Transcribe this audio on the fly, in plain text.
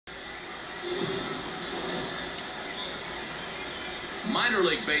minor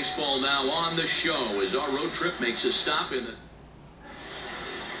league baseball now on the show as our road trip makes a stop in the...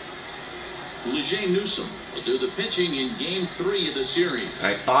 Lejean Newsom will do the pitching in Game 3 of the series. All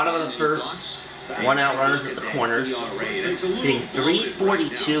right, bottom of the first. 1 out runners at the corners. Hitting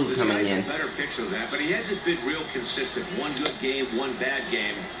 342 coming in. Better picture than that, but he hasn't been real consistent. One good game, one bad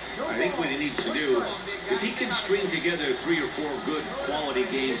game. I think what he needs to do, if he can string together 3 or 4 good quality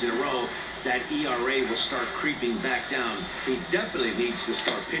games in a row, that ERA will start creeping back down. He definitely needs to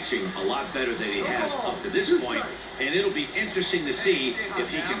start pitching a lot better than he has up to this point, and it'll be interesting to see if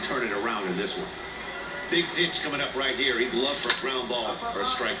he can turn it around in this one. Big pitch coming up right here. He'd love for a ground ball or a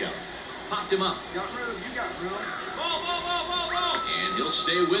strikeout. Popped him up. And he'll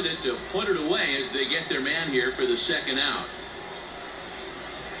stay with it to put it away as they get their man here for the second out.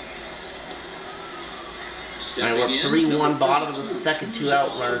 Alright, we're 3-1 bottom of the second, 2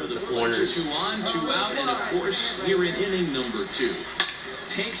 out runners at the corners. 2 on, 2 out, and of course, here in inning number 2.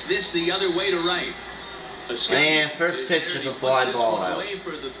 Takes this the other way to right. And first pitch is a fly ball out.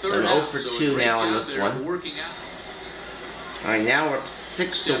 So 0 for 2 now on this one. Alright, now we're up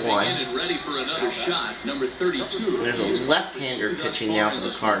 6-1. And ready for another shot, number 32. There's a left-hander pitching now for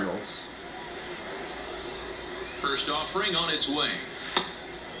the Cardinals. First offering on its way.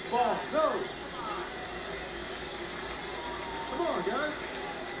 Ball, go! Come on, guys.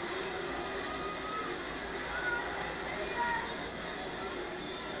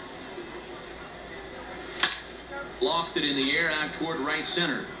 Lofted in the air out toward right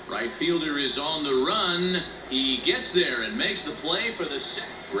center. Right fielder is on the run. He gets there and makes the play for the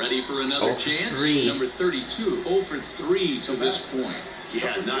second. Ready for another chance. Number 32, 0 for 3 to this point.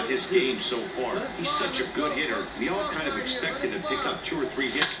 Yeah, not his game so far. He's such a good hitter. We all kind of expect him to pick up 2 or 3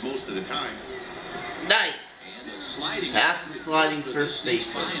 hits most of the time. Nice. That's the sliding first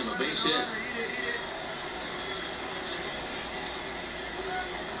baseman. A base hit.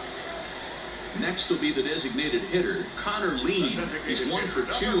 Next will be the designated hitter, Connor Lean. He's 1 for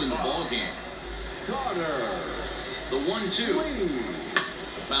 2 in the ballgame. The 1-2.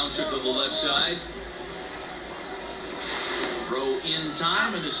 Bouncer to the left side. Throw in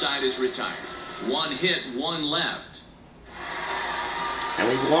time, and the side is retired. 1 hit, 1 left. And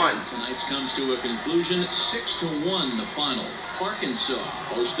we won. Tonight's comes to a conclusion, 6-1 the final. Arkansas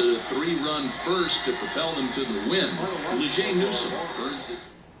posted a 3-run first to propel them to the win. Lejean Newsom earns his...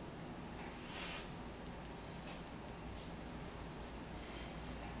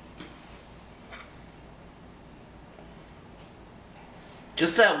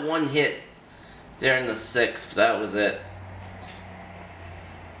 Just that 1 hit there in the 6th, that was it.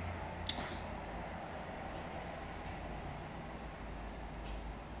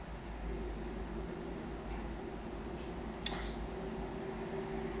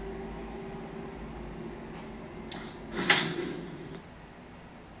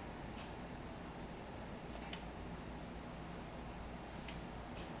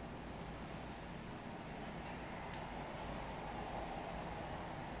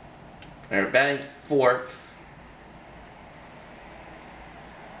 They're batting 4th.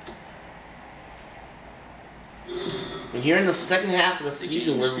 And here in the second half of the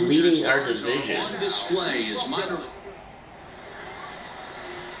season, we're leading our division. On display is minor league.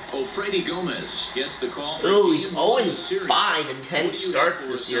 Freddie Gomez gets the call. Ooh, he's 0-5 in 10 starts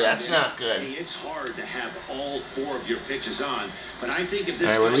this year. That's not good. It's hard to have all 4 of your pitches on, but I think if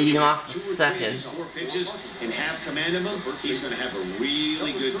this guy we're leading off the second. 4 pitches and have command of them, he's going to have a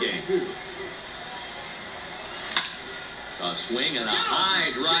really good game. A swing and a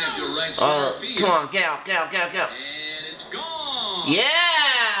high drive to right center field. Come on, get out. And it's gone.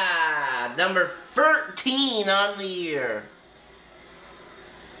 Yeah! Number 13 on the year.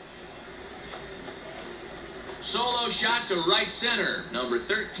 Solo shot to right center. Number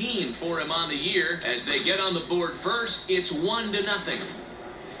 13 for him on the year. As they get on the board first, it's 1-0.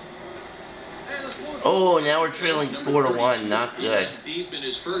 Oh, now we're trailing 4-1. Not good. Deep in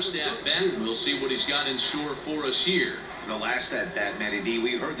his first at bat. We'll see what he's got in store for us here. The last at bat, Matty D,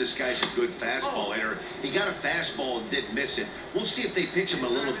 we heard this guy's a good fastball hitter. He got a fastball and didn't miss it. We'll see if they pitch him a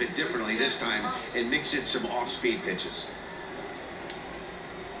little bit differently this time and mix in some off-speed pitches.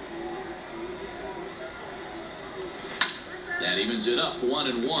 That evens it up,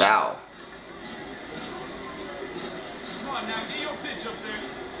 1-1. Foul. Come on now, get your pitch up there.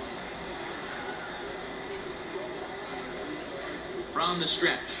 From the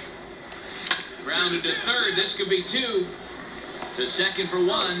stretch. Grounded to third. This could be 2. To second for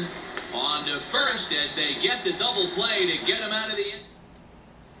 1. On to first as they get the double play to get him out of the end.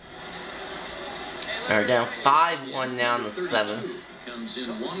 They're down 5-1 now in the 7th. Comes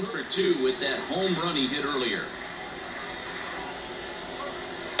in 1 for 2 with that home run he hit earlier.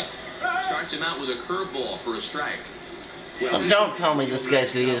 starts him out with a curveball for a strike. Well, don't tell me this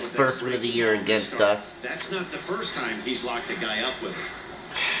guy's going to get his first win of the year against us. That's not the first time he's locked a guy up with it.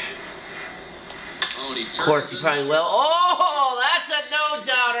 Of course, he probably will. Oh, that's a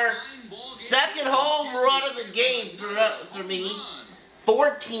no-doubter. Second home run of the game for me.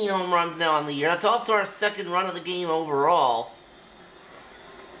 14 home runs now on the year. That's also our second run of the game overall.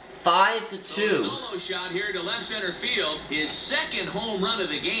 5-2. Solo shot here to left center field. His second home run of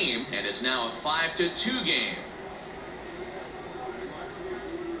the game, and it's now a 5-2 game.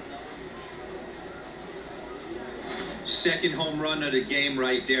 Second home run of the game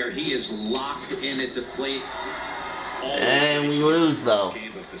right there. He is locked in at the plate. And we lose, though.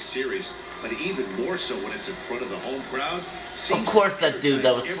 Game of the series, but even more so when it's in front of the home crowd. Of course, that dude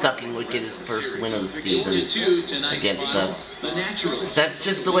that was sucking would get his first win of the season against us. That's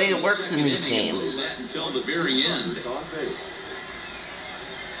just the way it works in these games. Until the very end.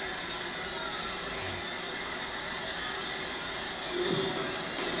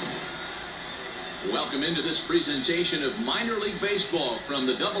 Welcome into this presentation of minor league baseball from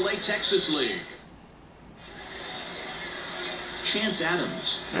the AA Texas League. Chance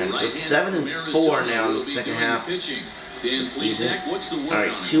Adams. Alright, so 7-4 now in the second half. Dan Plesac, what's the word?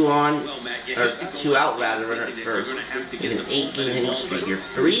 Alright, 2 on, or 2 out rather, runner at first. With an 8-game hitting streak here.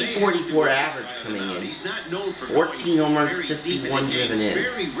 344 average coming in. 14 home runs, 51 driven in.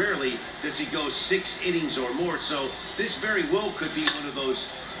 Very rarely does he go 6 innings or more, so this very well could be one of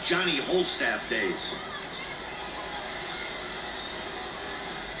those Johnny Holstaff days.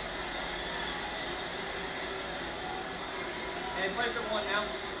 And place at 1 now.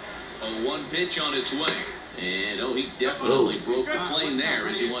 A 1 pitch on its way. And, oh, he definitely broke the plane there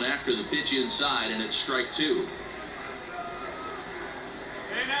as he went after the pitch inside, and it's strike 2.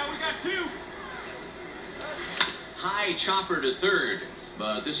 And now we got 2. High chopper to third,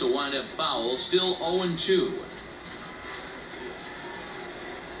 but this will wind up foul, still 0-2.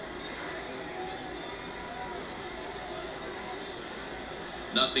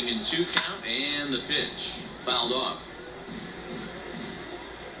 Nothing in 2 count, and the pitch fouled off.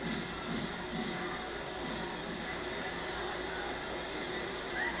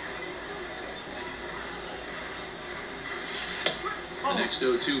 The next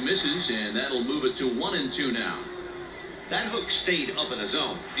 0-2 misses, and that'll move it to 1-2 now. That hook stayed up in the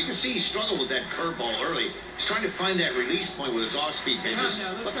zone. You can see he struggled with that curveball early. He's trying to find that release point with his off-speed pitches.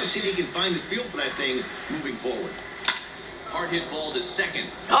 Let's see if he can find the feel for that thing moving forward. Hard hit ball to second.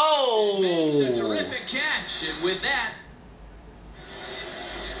 Oh! Makes a terrific catch, and with that,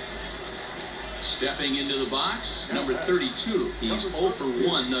 stepping into the box, number 32. He's 0 for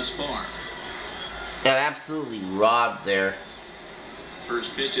 1 thus far. Got absolutely robbed there.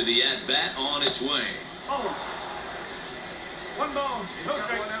 First pitch of the at-bat on its way. Oh. 1 ball. No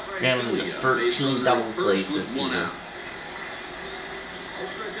strike. Ran him to 13 double plays this season.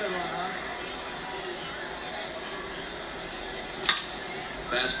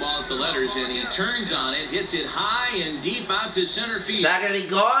 Fastball at the letters, and he turns on it, hits it high and deep out to center field. Is that going to be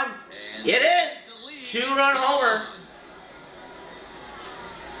gone? And it is! 2-run homer.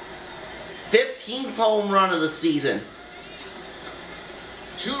 15th home run of the season.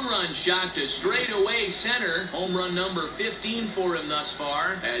 2-run shot to straightaway center. Home run number 15 for him thus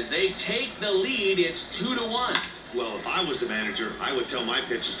far. As they take the lead, it's 2-1. Well, if I was the manager, I would tell my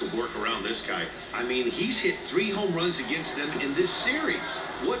pitchers to work around this guy. I mean, he's hit 3 home runs against them in this series.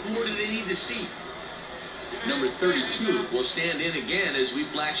 What more do they need to see? Number 32 will stand in again as we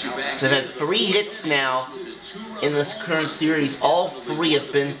flash you back. So they've had 3 hits now in this current series. All 3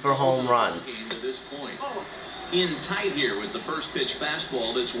 have been for home runs. To this point. In tight here with the first pitch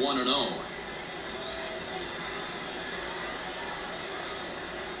fastball that's 1-0.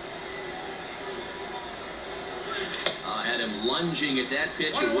 Had him lunging at that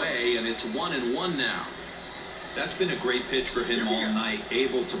pitch away, and it's 1-1 now. That's been a great pitch for him all night.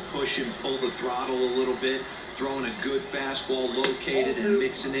 Able to push and pull the throttle a little bit, throwing a good fastball located and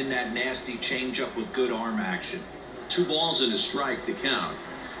mixing in that nasty changeup with good arm action. 2 balls and a strike to count.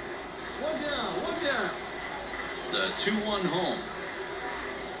 1 down, 1 down. The 2-1 home.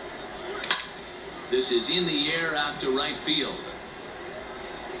 This is in the air out to right field.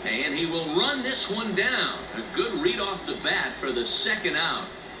 And he will run this one down. A good read off the bat for the second out.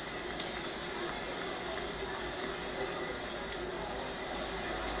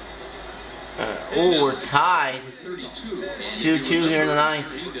 Oh, we're tied. 2-2 here in the ninth.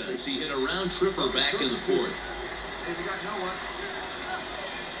 He hit a round tripper back in the 4th.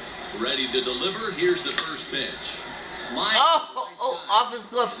 Ready to deliver. Here's the first pitch. Off his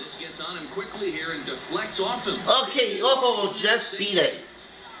glove. This gets on him quickly here and deflects off him. Okay, just beat it.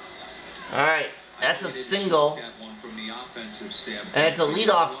 Alright, that's a single. And it's a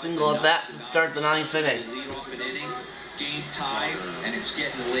leadoff single at that to start the 9th inning. Game tie, and it's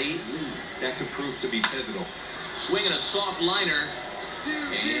getting late. That could prove to be pivotal. Swinging a soft liner.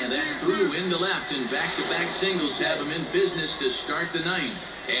 And that's through into left, and back-to-back singles have him in business to start the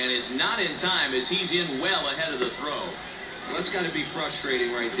 9th. And it's not in time as he's in well ahead of the throw. Well, that's got to be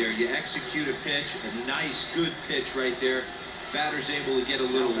frustrating right there. You execute a pitch, a nice, good pitch right there. Batter's able to get a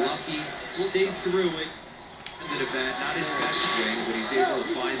little lucky, stayed through it. Into the bat, not his best swing, but he's able to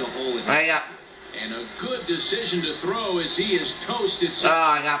find a hole in it. And a good decision to throw as he is toasted. Oh,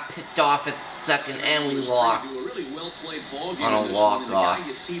 I got picked off at second, and we lost. A really well-played ball game on a walk-off. The guy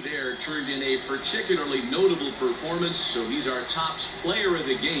you see there turned in a particularly notable performance, so he's our top player of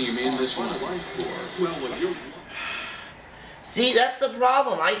the game in this one. See, that's the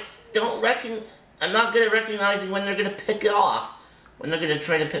problem. I'm not good at recognizing when they're going to pick it off, when they're going to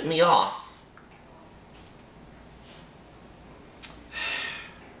try to pick me off.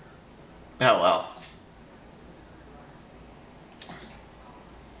 Oh well.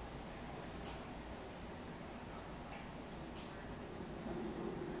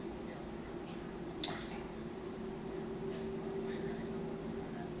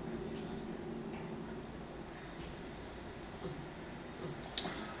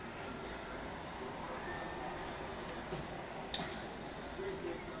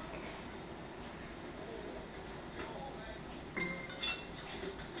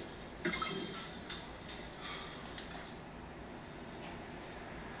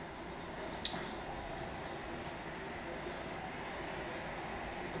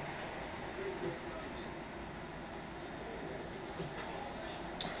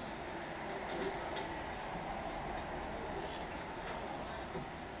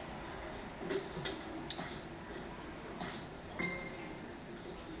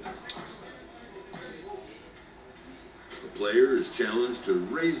 Player is challenged to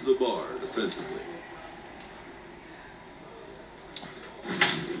raise the bar defensively.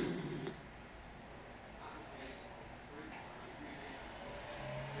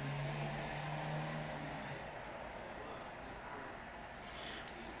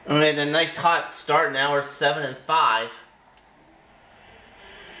 We had a nice hot start now. We're 7-5.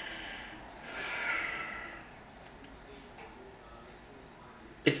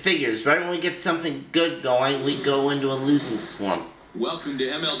 It figures, right when we get something good going, we go into a losing slump. Welcome to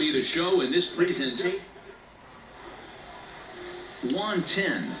MLB The Show, and this presentation. Juan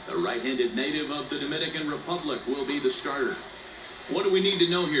Ten, the right-handed native of the Dominican Republic, will be the starter. What do we need to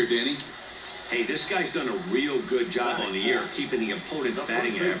know here, Danny? Hey, this guy's done a real good job on the year keeping the opponent's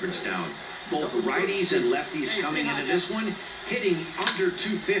batting average down. Both righties and lefties coming into this one, hitting under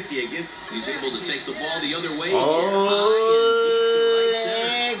 250 again. He's able to take the ball the other way.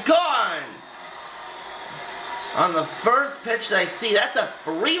 Gone! On the first pitch that I see, that's a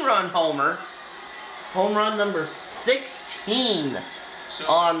 3-run homer. Home run number 16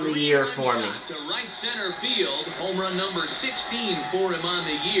 on the year for me. To right center field, home run number 16 for him on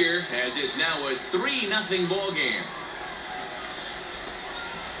the year, as it's now a 3-0 ball game.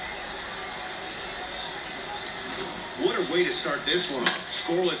 What a way to start this one off.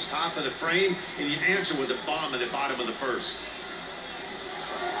 Scoreless top of the frame, and you answer with a bomb at the bottom of the first.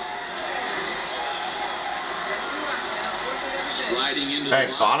 Sliding into the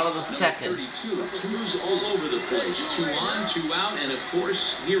box, bottom of the second. 32, twos all over the place. 2 on, 2 out, and of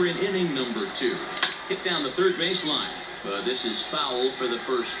course, here in inning number 2. Hit down the third baseline, but this is foul for the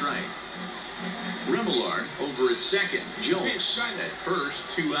first strike. Remillard over at second. Jokes at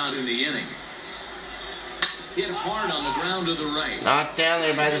first, 2 out in the inning. Hit hard on the ground to the right. Knocked down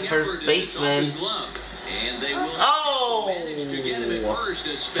there by the first baseman. And they will manage to get him at first.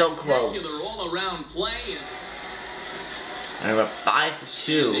 A so close. all-around play. And we're up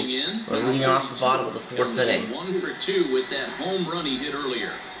 5-2. We're leading off the bottom of the 4th inning. 1 for 2 with that home run he hit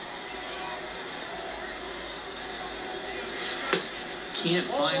earlier. Can't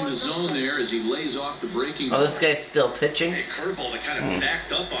find the zone there as he lays off the breaking ball. Oh, this guy's still pitching? A curveball that kind of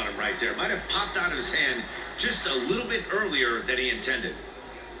backed up on him right there. Might have popped out of his hand just a little bit earlier than he intended.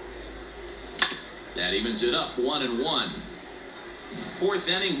 That evens it up, 1-1. 4th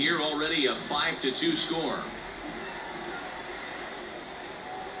inning here, already a 5-2 score.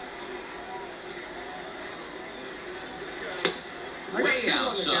 Way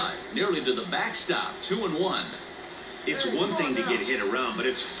outside, nearly to the backstop, 2-1. It's one thing to get hit around, but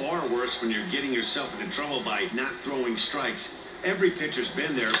it's far worse when you're getting yourself into trouble by not throwing strikes. Every pitcher's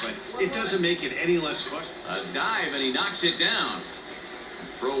been there, but it doesn't make it any less fun. A dive, and he knocks it down.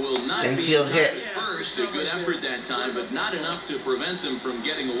 Throw will not be Infield in hit. time at first. A good effort that time, but not enough to prevent them from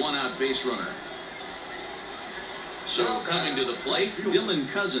getting a one-out base runner. So coming to the plate, Dylan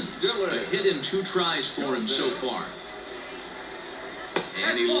Cousins. A hit in 2 tries for him so far.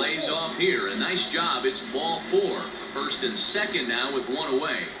 And he lays off here. A nice job. It's ball 4. First and second now with 1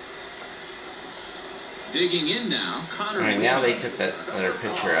 away. Digging in now, Connor. All right, now they took that other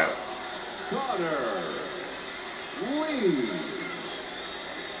pitcher out. Connor Lee.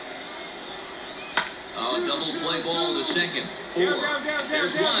 Oh, double play ball to second. 4.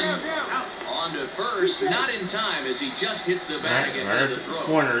 There's one. On to first. Not in time as he just hits the bag ahead of the throw.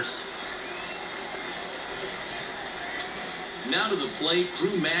 Corners. Now to the plate,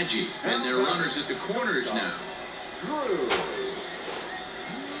 Drew Maggi. And their runners at the corners now. Drew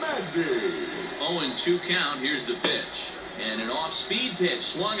Maggi. 0-2 count. Here's the pitch. And an off-speed pitch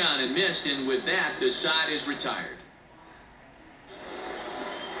swung on and missed. And with that, the side is retired.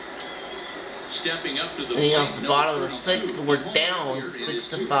 Stepping up to the plate, Off the bottom of the 6th, we're down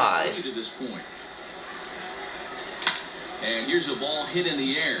 6-5. To this point. And here's a ball hit in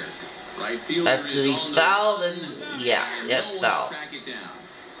the air. Right fielder That's is going to on be the fouled, run, and yeah, that's no one foul. to track it down.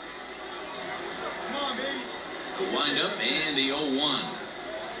 Come on, baby. The windup and the 0-1.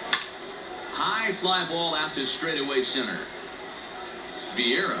 High fly ball out to straightaway center.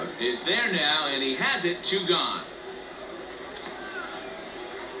 Vieira is there now, and he has it. 2 gone.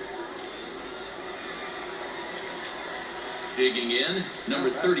 Digging in, number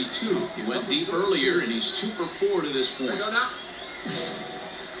 32. He went deep earlier, and he's 2 for 4 to this point. Come on,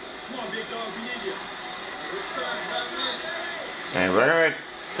 big dog. We need you. All right, runner at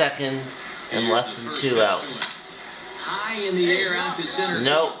second and less than 2 out. High in the air out to center.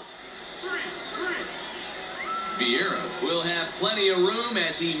 Nope. Vieira will have plenty of room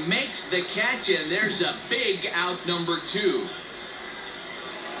as he makes the catch, and there's a big out, number 2.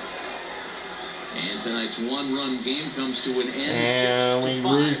 And tonight's 1-run game comes to an end. And we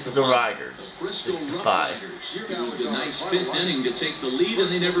lose to the Riders. 6-5. Used a nice 5th inning to take the lead,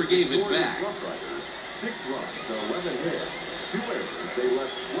 and they never gave it back. 6 runs, 11 hits, 2 errors. They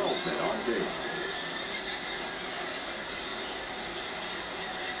left 12 men on base.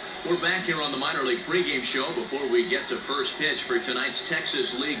 We're back here on the minor league pregame show. Before we get to first pitch for tonight's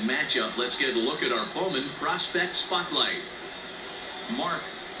Texas League matchup, let's get a look at our Bowman Prospect Spotlight. Mark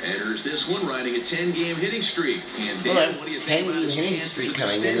enters this one riding a 10-game hitting streak. And Dan, what do you think about his chances of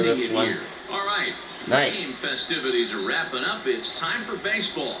extending it here? All right. Nice. Game festivities are wrapping up. It's time for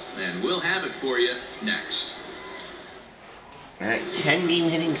baseball, and we'll have it for you next. All right, 10-game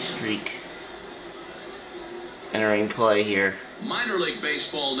hitting streak. Entering play here. Minor league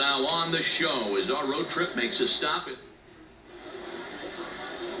baseball now on the show as our road trip makes a stop at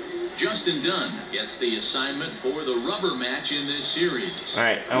Justin Dunn gets the assignment for the rubber match in this series. All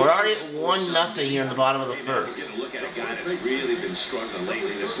right, and we're already at 1-0 here in the bottom of the first. Get a look at a guy that's really been struggling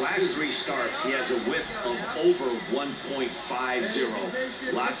lately. This last 3 starts, he has a whip of over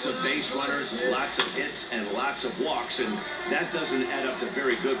 1.50. Lots of base runners, lots of hits, and lots of walks, and that doesn't add up to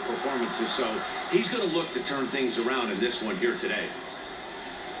very good performances. So he's going to look to turn things around in this one here today.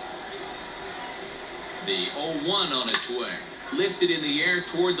 The 0-1 on its way. Lifted in the air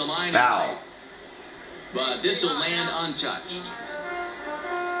toward the line. Foul. But this will land untouched.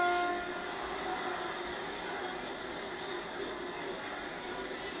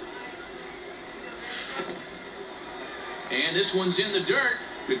 And this one's in the dirt.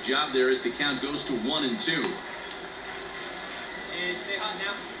 Good job there as the count goes to 1-2. And stay hot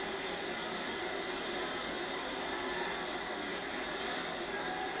now.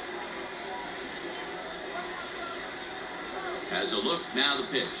 Has a look, now the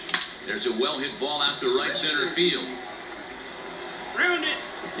pitch. There's a well-hit ball out to right center field. Ruined it.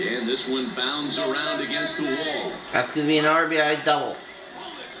 And this one bounds around against the wall. That's going to be an RBI double.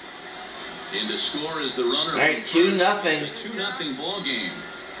 In to score is the runner. All right, 2-0. It's a 2-0 ball game.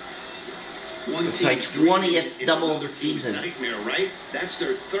 It's like 20th double of the season. Nightmare, right? That's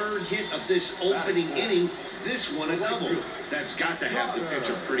their 3rd hit of this opening inning. This one a double. That's got to have the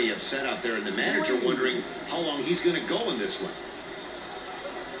pitcher pretty upset out there, and the manager wondering how long he's going to go in this one.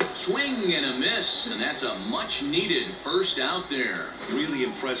 Swing and a miss, and that's a much-needed first out there. Really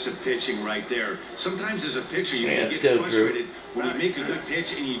impressive pitching right there. Sometimes as a pitcher, you can let's get go, frustrated when you make a good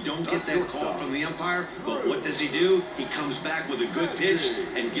pitch and you don't get that call from the umpire. But what does he do? He comes back with a good pitch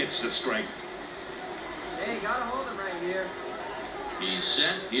and gets the strike. Hey, gotta hold him right here. He's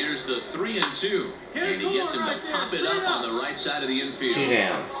set. Here's the 3-2. And he gets him to pop it up on the right side of the infield. 2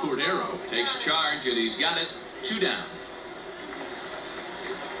 down. Cordero takes charge, and he's got it. 2 down.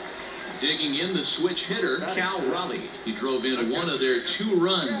 Digging in the switch hitter, Cal Raleigh. He drove in one of their 2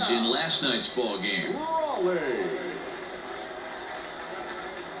 runs in last night's ball game. Raleigh.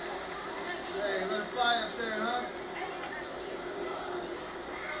 Hey, let it fly up there, huh?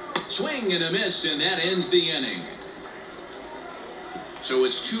 Swing and a miss, and that ends the inning. So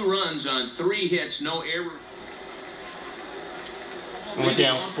it's 2 runs on 3 hits, no error. We're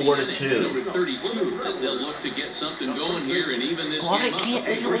down 4-2. Number 32, as they'll look to get something going here and even this Why game up. can't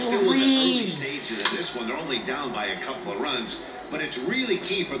they We're still in the early leads? stages of this one. They're only down by a couple of runs, but it's really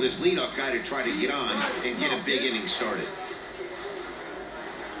key for this leadoff guy to try to get on and get a big inning started.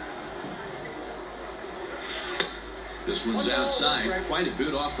 This one's outside, quite a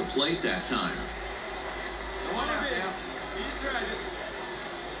bit off the plate that time. Come on out now. See you tried it.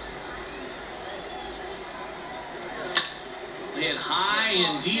 Hit high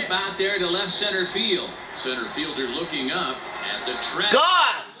and deep out there to left center field. Center fielder looking up at the track.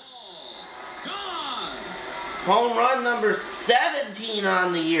 Gone! Gone! Home run number 17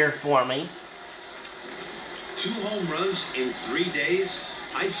 on the year for me. 2 home runs in 3 days.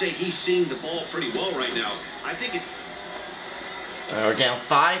 I'd say he's seeing the ball pretty well right now. I think it's... We're down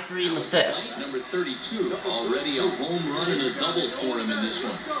 5-3 in the 5th. Number 32, already a home run and a double for him in this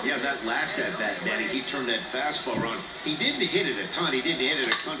one. Yeah, that last at-bat, Danny, he turned that fastball around. He didn't hit it a ton. He didn't hit it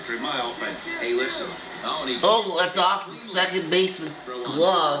a country mile, but hey, listen. Oh, that's off the second baseman's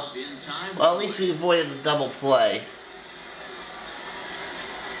glove. Well, at least we avoided the double play.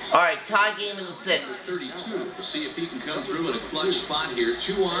 Alright, tie game in the 6th. 32. We'll see if he can come through in a clutch spot here.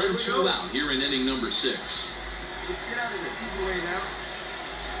 2 on, 2 out here in inning number 6. Let's get out of this easy way now.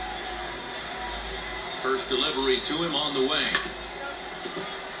 First delivery to him on the way.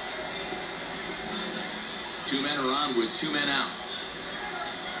 2 men are on with 2 men out.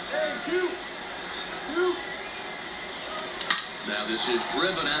 Hey, 2. Now this is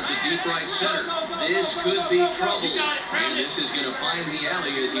driven out to deep right center. This could be trouble. And this is going to find the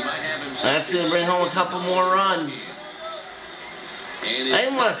alley as he might have himself. That's going to bring home a couple more runs. And I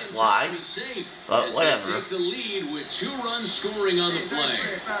didn't want to slide, but whatever. Take the lead with 2 runs scoring on the play.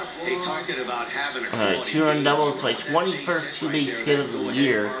 Hey, talking about having a quality 2-run double. It's my 21st 2-base hit of the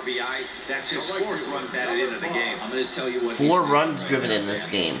year. That's his 4th run batted into the game. I'm going to tell you what. 4 runs driven in this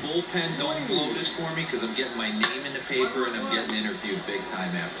game. Bullpen, don't blow this for me because I'm getting my name in the paper and I'm getting interviewed big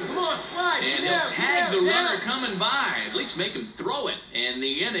time after this. Come on, slide. And he'll tag the runner coming by. At least make him throw it. And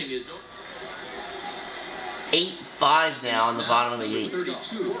the inning is over. 8-5 now on the bottom of the 8th.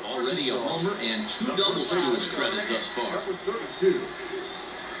 32, already a homer and 2 doubles to his credit thus far. Number 32.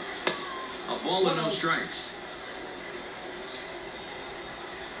 A ball and no strikes.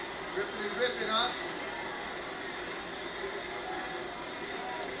 Ripping up.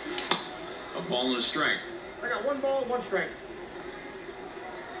 A ball and a strike. I got 1 ball, 1 strike.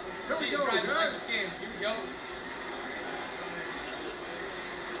 Here we go, guys. Here we go.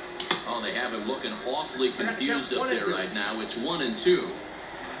 Oh, they have him looking awfully confused up there right now. It's 1 and 2.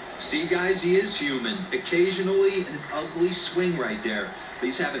 See, guys, he is human. Occasionally, an ugly swing right there. But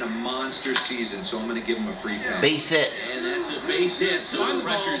he's having a monster season, so I'm going to give him a free pass. Base hit. And that's a base hit, so the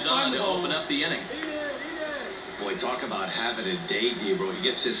pressure's on to open up the inning. Boy, talk about having a day, Gabriel. He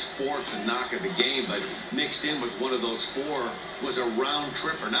gets his 4th knock of the game, but mixed in with one of those 4 was a round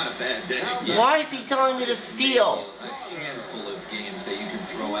tripper. Not a bad day. Why is he telling me to steal? A handful of games that you can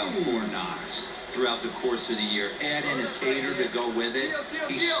throw out 4 knocks throughout the course of the year. Add in a tater to go with it.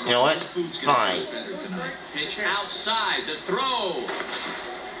 He's You know what? His food's gonna Fine. taste better tonight. Pitch outside, the throw.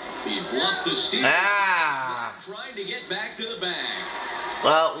 He bluffed the steal. Ah! Trying to get back to the bag.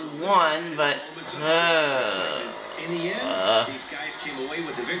 Well, we won, but... In the end, these guys came away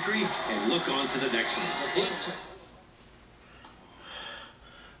with the victory and look on to the next one.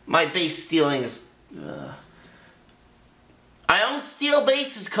 My base stealing is... I don't steal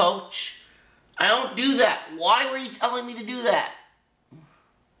bases, coach. I don't do that. Why were you telling me to do that?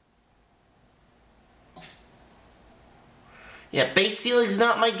 Yeah, base stealing's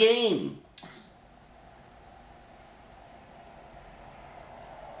not my game.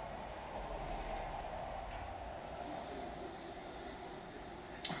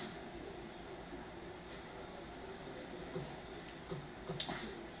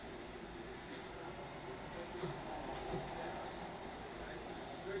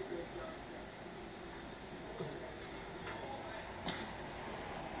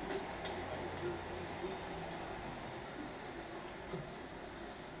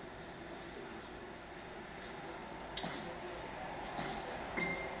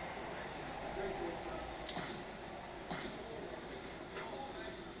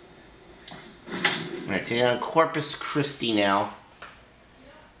 Alright, so on Corpus Christi now.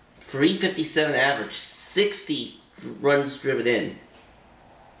 357 average, 60 runs driven in.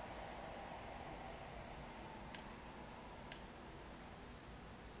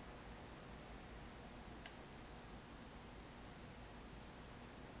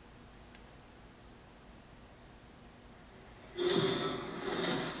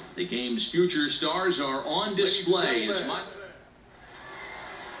 The game's future stars are on display as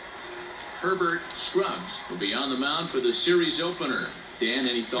Herbert Scruggs will be on the mound for the series opener. Dan,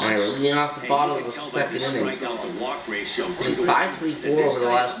 any thoughts? All right, we're leading off the bottom of the second inning. 5-24 over the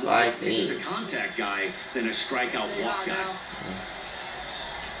last 5 games. It's the contact guy than a strikeout walk guy.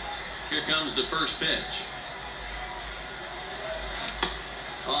 Here comes the first pitch.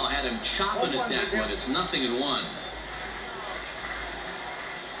 Oh, had him chopping at that one. It's 0-1.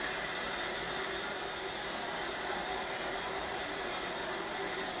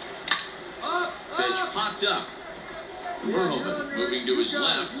 Pitch popped up. Verhoeven moving to his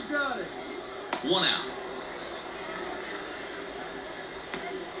left. 1 out.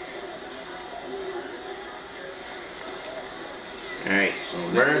 All right, so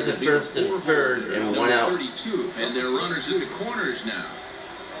runners at first and third, and 1 out. 32, and they're runners at the corners now.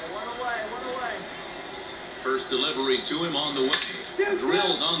 One away. First delivery to him on the way.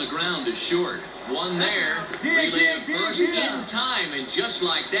 Drilled on the ground is short. One there. Relay to first in time, and just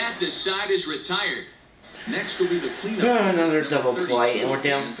like that, this side is retired. Next will be the cleanup. Another double play, and we're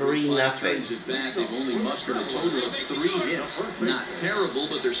down 3-0. They've only mustered a total of 3 hits. Not terrible,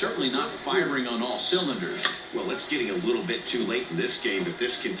 but they're certainly not firing on all cylinders. Well, it's getting a little bit too late in this game if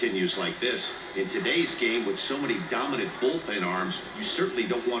this continues like this. In today's game, with so many dominant bullpen arms, you certainly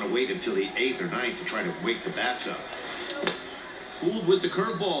don't want to wait until the 8th or 9th to try to wake the bats up. Fooled with the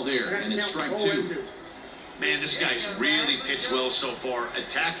curveball there, and it's strike 2. Man, this guy's really pitched well so far,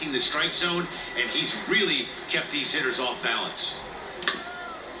 attacking the strike zone, and he's really kept these hitters off balance.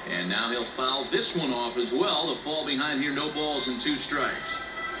 And now he'll foul this one off as well. The fall behind here, no balls and 2 strikes.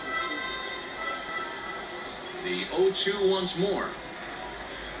 The 0-2 once more.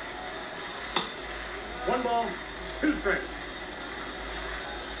 1 ball, 2 strikes.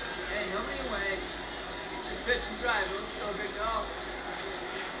 Hey, nobody away. Get your pitch and drive. Let's go, big dog.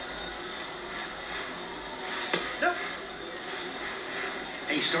 Yep.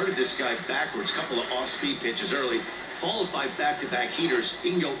 He started this guy backwards, couple of off-speed pitches early, followed by back-to-back heaters.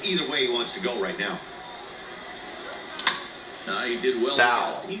 He can go either way he wants to go right now. He did well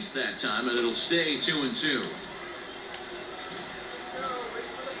Foul. to get a piece that time, and it'll stay 2-2.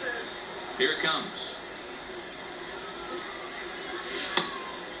 Here it comes.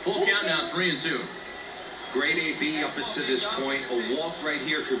 Full count now, 3-2. Great AB up until this point. A walk right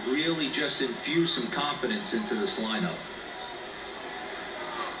here could really just infuse some confidence into this lineup.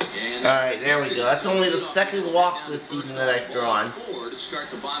 All right, there we go. That's only the second walk this season that I've drawn. To start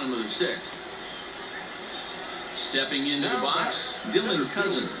the bottom of the 6th. Stepping into the box, Dylan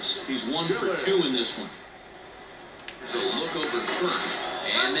Cousins. He's 1 for 2 in this one. So look over to first,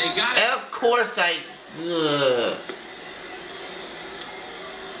 and they got it. Of course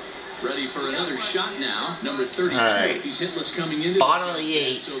Ready for another shot now. Number 32. Right. He's hitless coming into bottom of the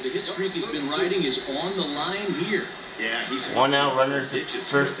 8th. So the hit streak he's been riding is on the line here. Yeah, he's 1 out, runners at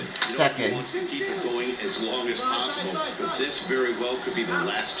first and second. He wants to keep it going as long as possible, but this very well could be the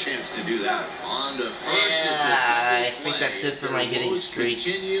last chance to do that. On to first. Yeah, I think that's it for my hitting streak.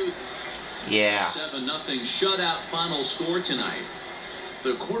 Yeah. 7-0 shutout final score tonight.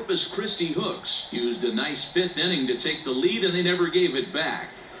 The Corpus Christi Hooks used a nice 5th inning to take the lead, and they never gave it back.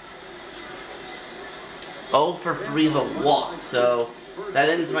 0 for 3 of a walk, so that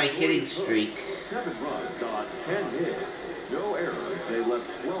ends my hitting streak. 7 runs on 10 hits. No errors. They left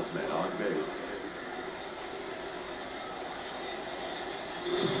 12 men on base.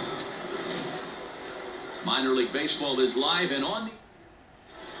 Minor League Baseball is live and on the...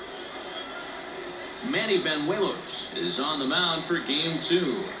 Manny Banuelos is on the mound for Game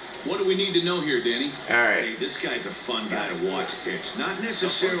 2. What do we need to know here, Danny? All right. Hey, this guy's a fun guy to watch pitch. Not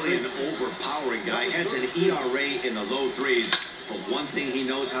necessarily an overpowering guy. Has an ERA in the low 3s. But one thing he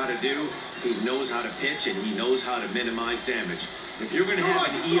knows how to do, he knows how to pitch, and he knows how to minimize damage. If you're going to have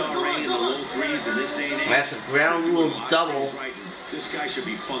an ERA in the low 3s in this day and age... That's a ground rule double. This guy should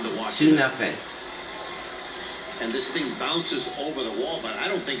be fun to watch. 2-0. And this thing bounces over the wall, but I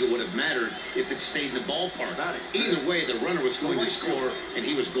don't think it would have mattered if it stayed in the ballpark. Either way, the runner was going to score, and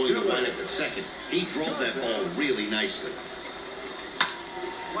he was going to line up at second. He drove that ball really nicely.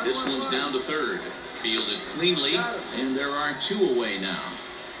 This one's down to third. Fielded cleanly, and there are 2 away now.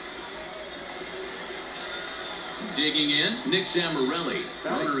 Digging in, Nick Zamorelli.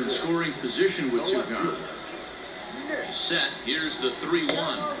 Runner in scoring position with 2 gone. Set. Here's the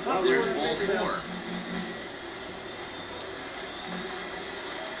 3-1. There's ball 4.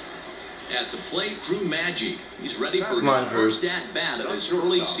 At the plate, Drew Maggi. He's ready for his first at-bat of this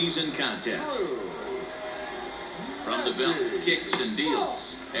early season contest. From the belt, kicks and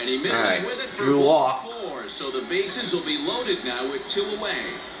deals. And he misses with it for ball 4. So the bases will be loaded now with 2 away.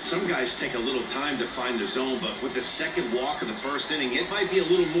 Some guys take a little time to find the zone, but with the second walk of the first inning, it might be a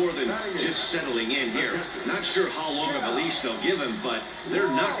little more than just settling in here. Not sure how long of a leash they'll give him, but they're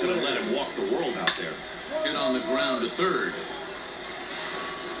not going to let him walk the world out there. Hit on the ground to third.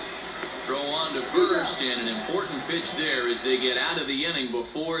 Throw on to first, and an important pitch there as they get out of the inning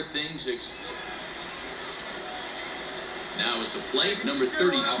before things explode. Now at the plate, number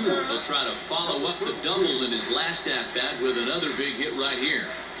 32. He'll try to follow up the double in his last at-bat with another big hit right here.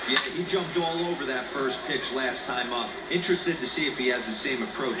 Yeah, he jumped all over that first pitch last time up. Interested to see if he has the same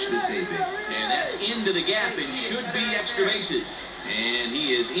approach this AB. And that's into the gap and should be extra bases. And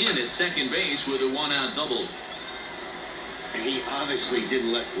he is in at second base with a 1-out double. And he obviously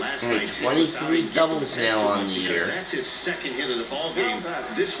didn't let last night's hit 23 doubles now on the year. That's his second hit of the ball game.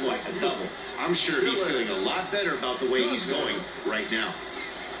 This one, a double. I'm sure he's feeling a lot better about the way he's going right now.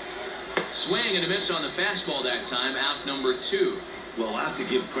 Swing and a miss on the fastball that time, out number 2. Well, I have to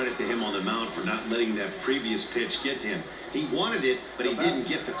give credit to him on the mound for not letting that previous pitch get to him. He wanted it, but he didn't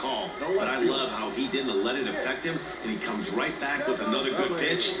get the call. But I love how he didn't let it affect him, and he comes right back with another good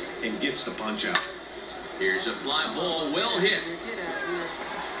pitch and gets the punch out. Here's a fly ball, well hit.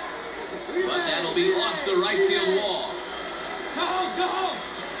 But that'll be off the right field wall. Go home, go home.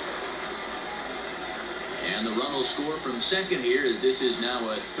 And the run will score from second here as this is now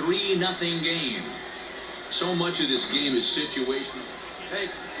a 3-0 game. So much of this game is situational. Hey,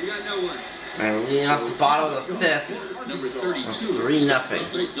 you got no one. And we're leading off the bottom of the 5th. Number 32.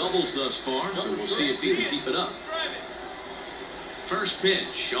 3-0. Doubles thus far, so we'll see if he can keep it up. First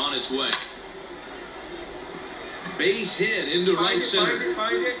pitch on its way. Base hit into right center.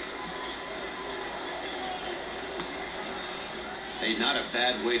 Find it. Hey, not a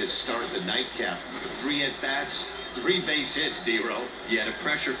bad way to start the nightcap. 3 at-bats, 3 base hits, D-Row. Yeah, the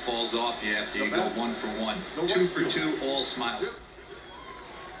pressure falls off you after you go 1 for 1. 2 for 2, all smiles.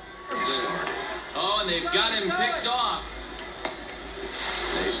 Oh, and they've got him picked off.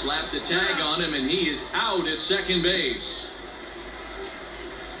 They slapped the tag on him, and he is out at second base.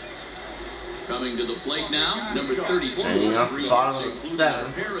 Coming to the plate now, number 32. Hanging off the bottom of the 7th.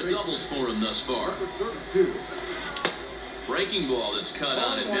 A pair of doubles for him thus far. Breaking ball that's cut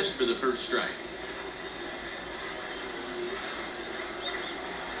on and missed for the first strike.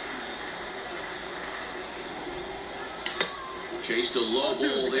 Chased a low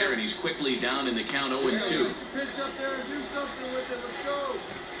ball there, and he's quickly down in the count 0-2. Pitch up there and do something with it. Let's go.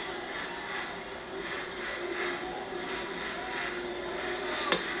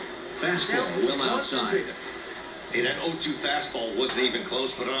 Fastball well outside. Hey, that 0-2 fastball wasn't even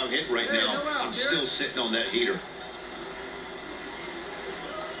close, but on hit right now. I'm still sitting on that heater.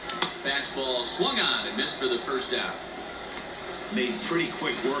 Fastball swung on and missed for the first out. Made pretty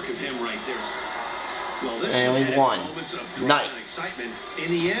quick work of him right there. Well, this and one we had won. moments of drama and excitement.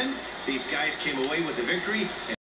 In the end, these guys came away with the victory.